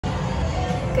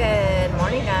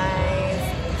morning, guys.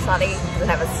 Slotty doesn't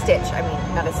have a stitch. I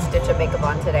mean, not a stitch of makeup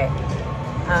on today.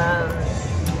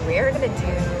 We are gonna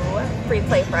do Free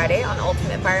Play Friday on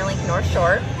Ultimate Firelink North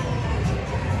Shore.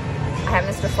 I have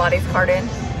Mr. Slotty's card in.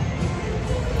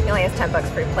 He only has 10 bucks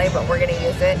free play, but we're gonna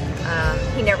use it.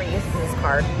 He never uses his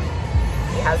card.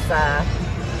 He has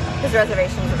his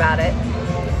reservations about it.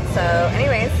 So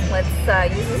anyways,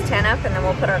 let's use this 10 up and then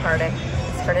we'll put our card in.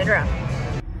 Let's turn it around.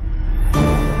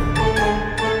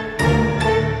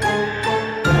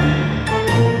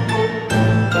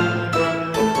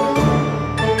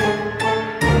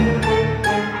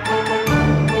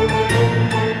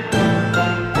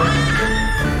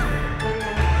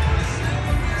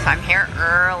 So I'm here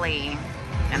early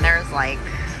and there's like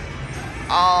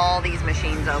all these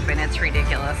machines open. It's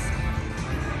ridiculous.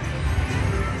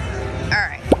 All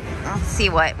right, let's see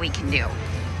what we can do.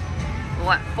 We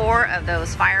want 4 of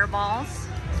those fireballs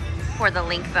for the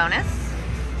link bonus.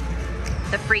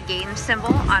 The free game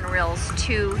symbol on reels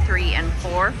 2, 3, and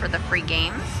 4 for the free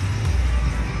games.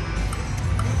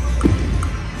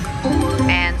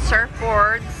 And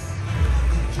surfboards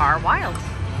are wild.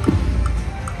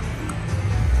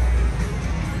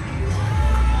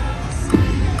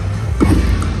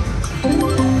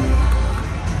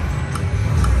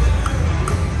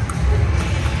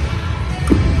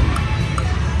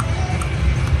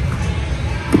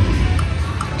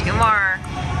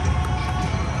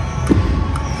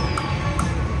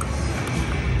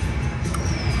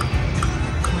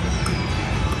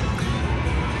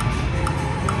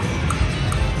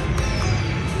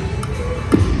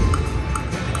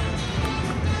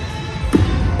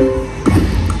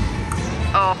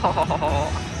 Oh.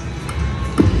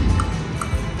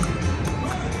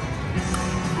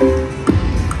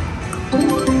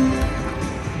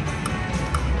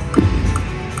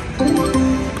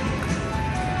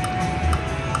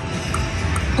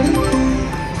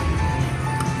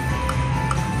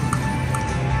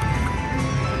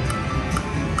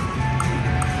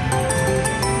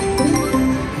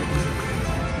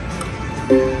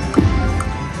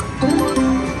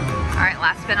 Alright,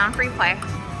 last spin on Free Play.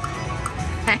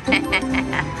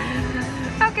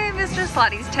 Okay, Mr.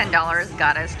 Slotty's $10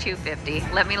 got us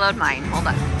 $2.50. Let me load mine. Hold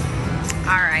on.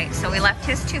 Alright, so we left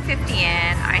his $2.50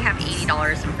 in. I have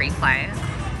 $80 in Free Play.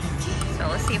 So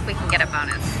let's see if we can get a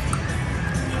bonus.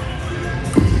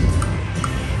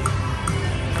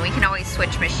 And we can always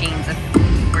switch machines if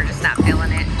we're just not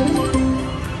feeling it.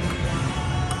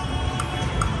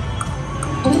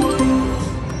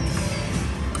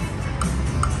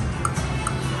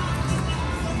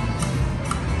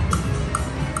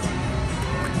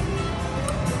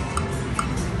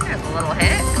 A little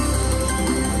hit.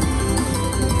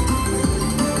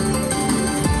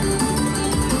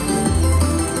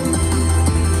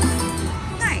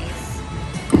 Nice.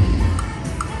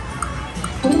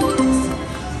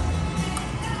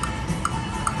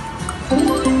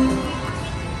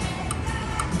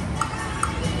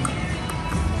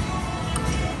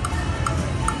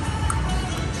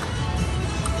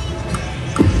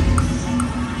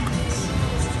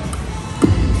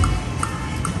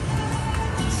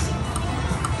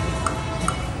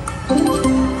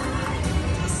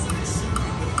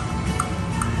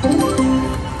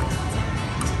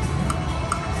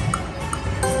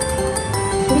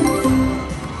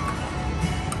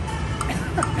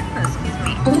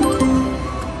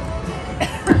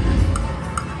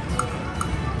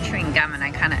 Chewing gum and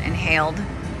I kind of inhaled.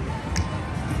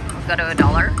 We'll go to $1.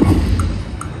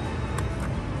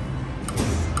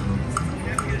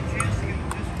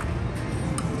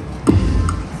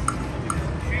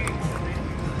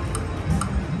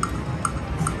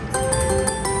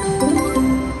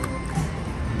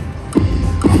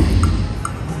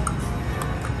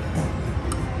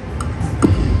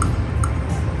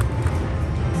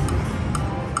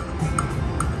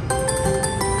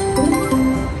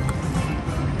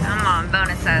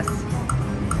 Bonus us.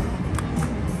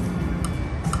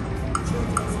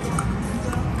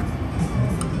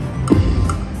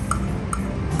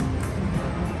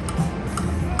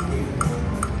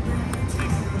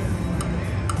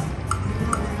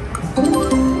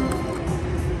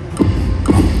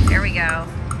 There we go.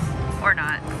 Or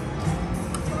not.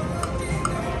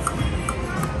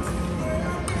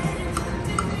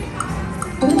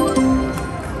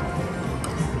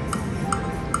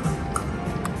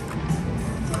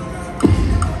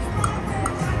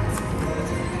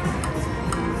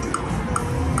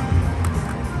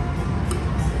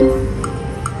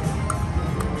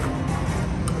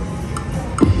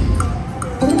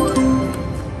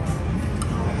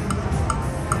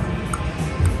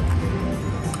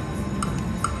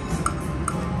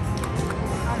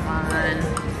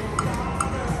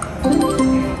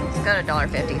 Let's go to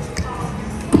 $1.50.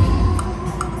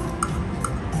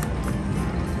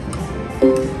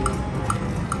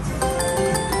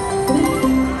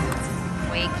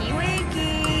 Wakey,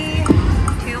 wakey.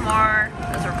 2 more.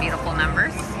 Those are beautiful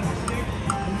numbers.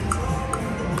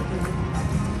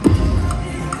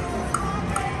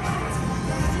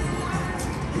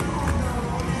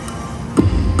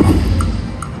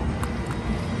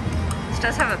 This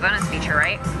does have a bonus feature,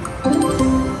 right?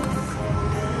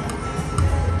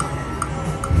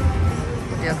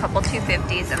 Do a couple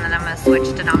 250s and then I'm going to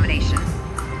switch denomination.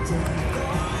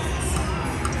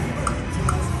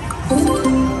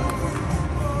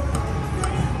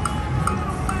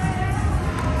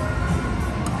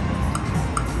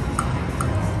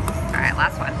 Alright,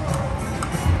 last one.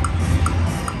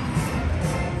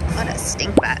 What a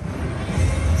stink bet.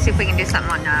 See if we can do something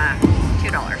on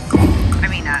 $2. I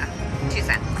mean, 2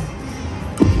 cents.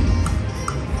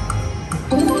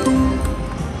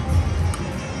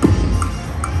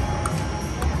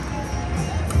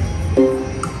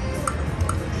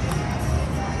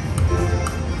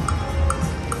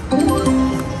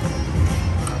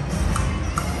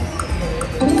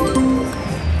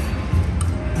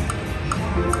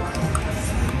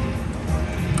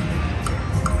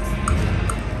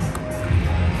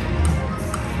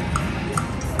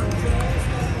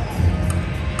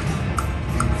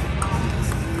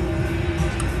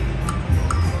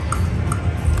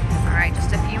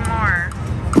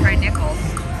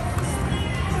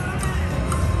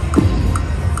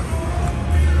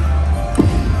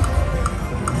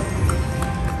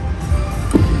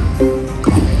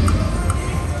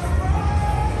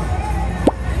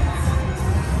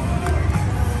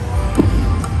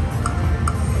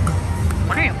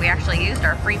 Used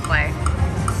our Freeplay.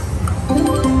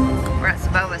 We're at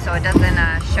Sabova, so it doesn't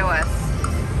show us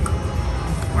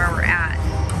where we're at.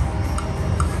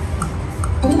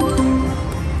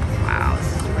 Wow,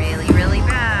 this is really, really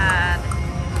bad.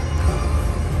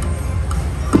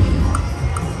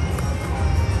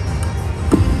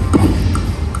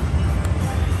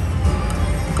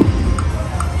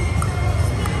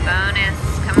 Bonus,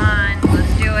 come on,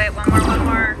 let's do it. One more, one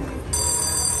more.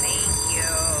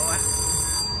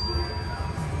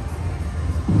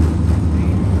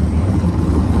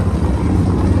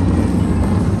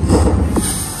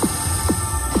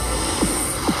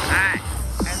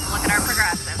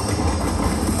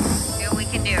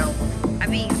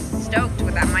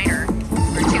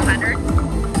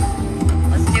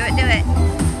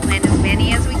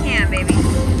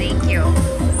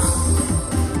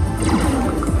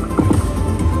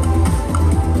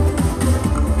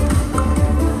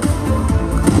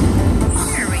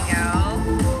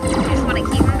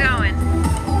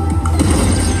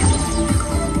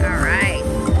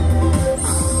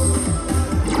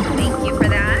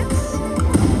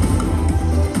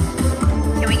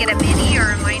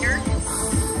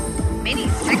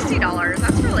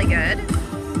 That's really good.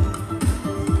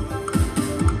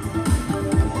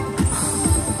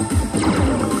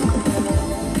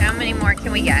 How many more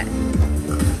can we get?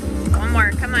 One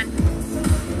more, come on.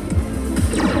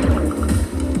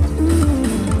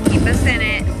 Keep us in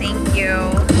it, thank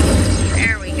you.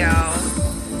 There we go.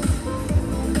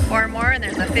 4 more and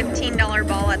there's a $15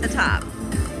 ball at the top.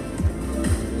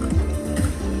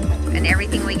 And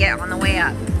everything we get on the way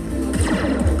up.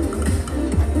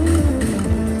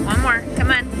 One more,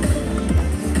 come on.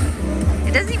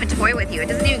 It doesn't even toy with you. It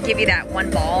doesn't even give you that one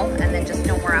ball and then just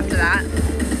no more after that.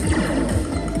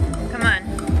 Come on.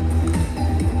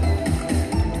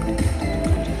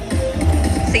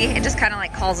 See, it just kind of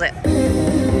like calls it.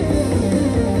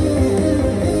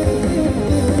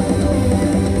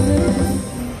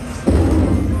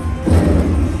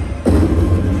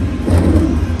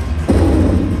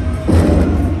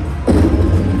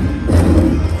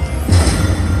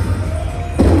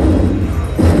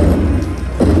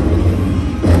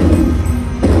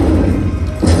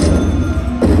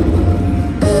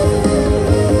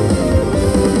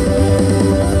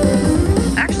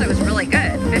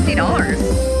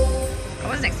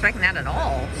 That at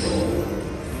all.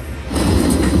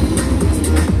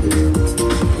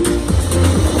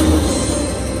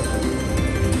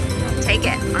 I'll take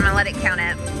it. I'm gonna let it count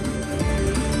it.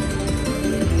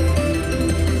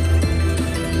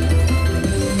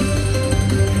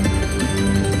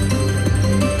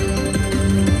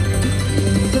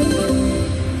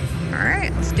 All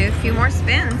right, let's do a few more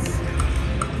spins.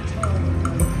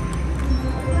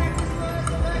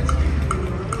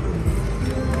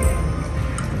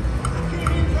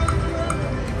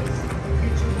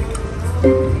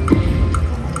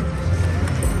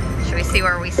 Should we see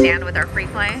where we stand with our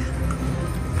Freeplay?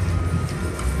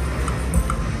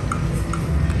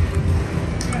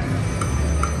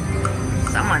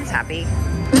 Someone's happy.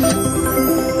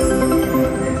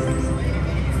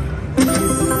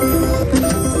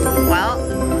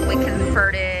 Well, we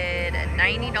converted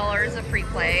 $90 of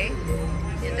Freeplay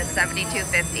into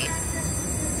 $72.50.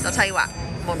 So I'll tell you what,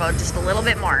 we'll go just a little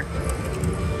bit more.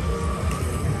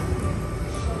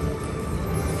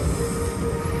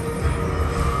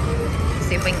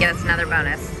 See if we can get us another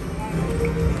bonus.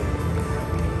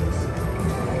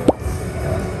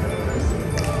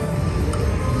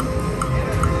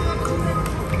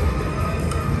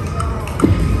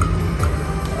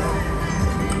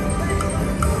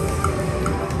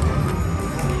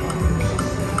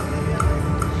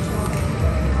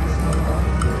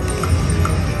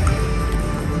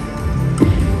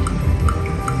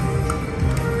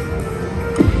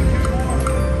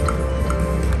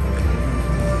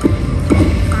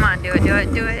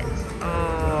 Do it.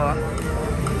 Oh.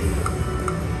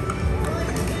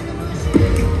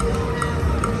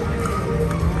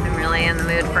 I'm really in the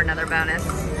mood for another bonus.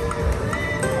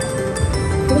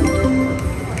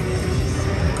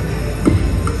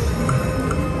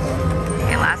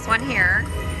 Okay, last one here.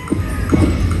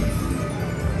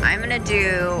 I'm gonna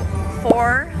do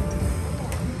 4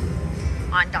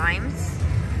 on dimes,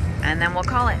 and then we'll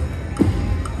call it.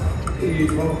 The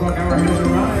 12 o'clock hour has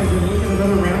arrived, and with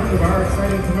another round of our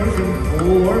exciting promotion,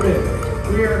 Full Orbit.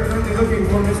 We are currently looking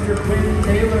for Mr. Quinn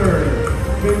Taylor.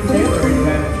 Quinn Taylor, you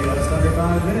have just under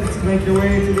 5 minutes to make your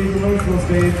way to the promotional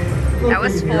stage. That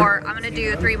was 4. I'm going to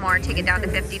do 3 more and take it down to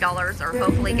 $50 or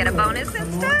hopefully get a bonus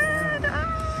instead. Oh.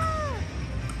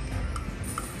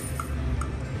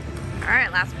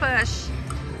 Alright, last push.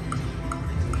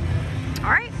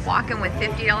 Alright, walking with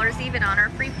 $50 even on our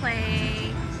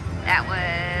Freeplay. That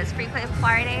was Freeplay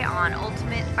Friday on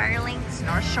Ultimate Firelinks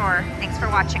North Shore. Thanks for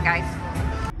watching, guys.